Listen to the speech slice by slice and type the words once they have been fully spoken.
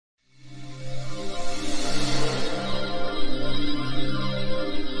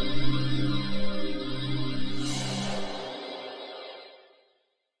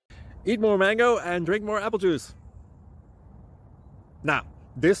Eat more mango and drink more apple juice. Now,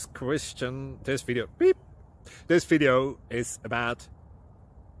 this video is about...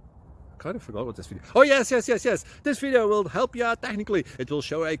 I kind of forgot what this video... Oh, yes. This video will help you out technically. It will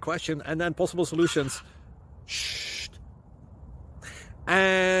show a question and then possible solutions. Shh.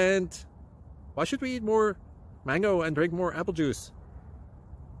 And why should we eat more mango and drink more apple juice?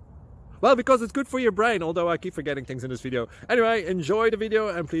 Well, because it's good for your brain, although I keep forgetting things in this video. Anyway, enjoy the video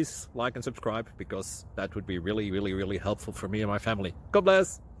and please like and subscribe, because that would be really helpful for me and my family. God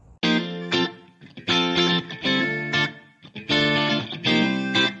bless!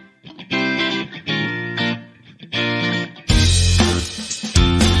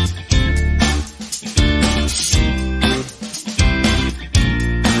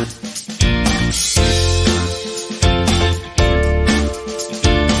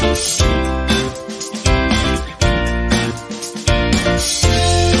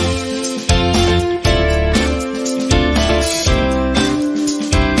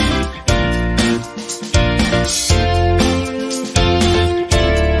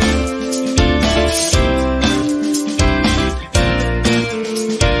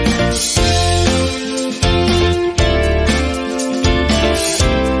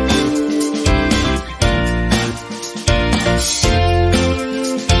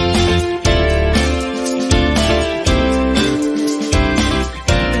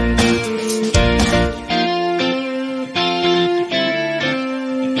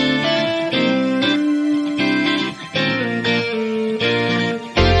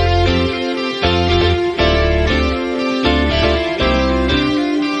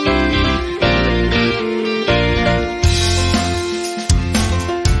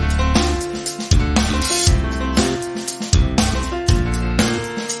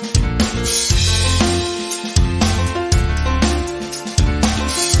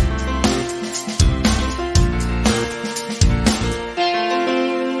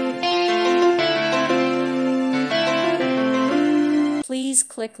 Please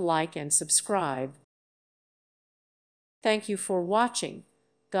click like and subscribe. Thank you for watching.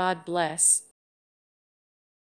 God bless.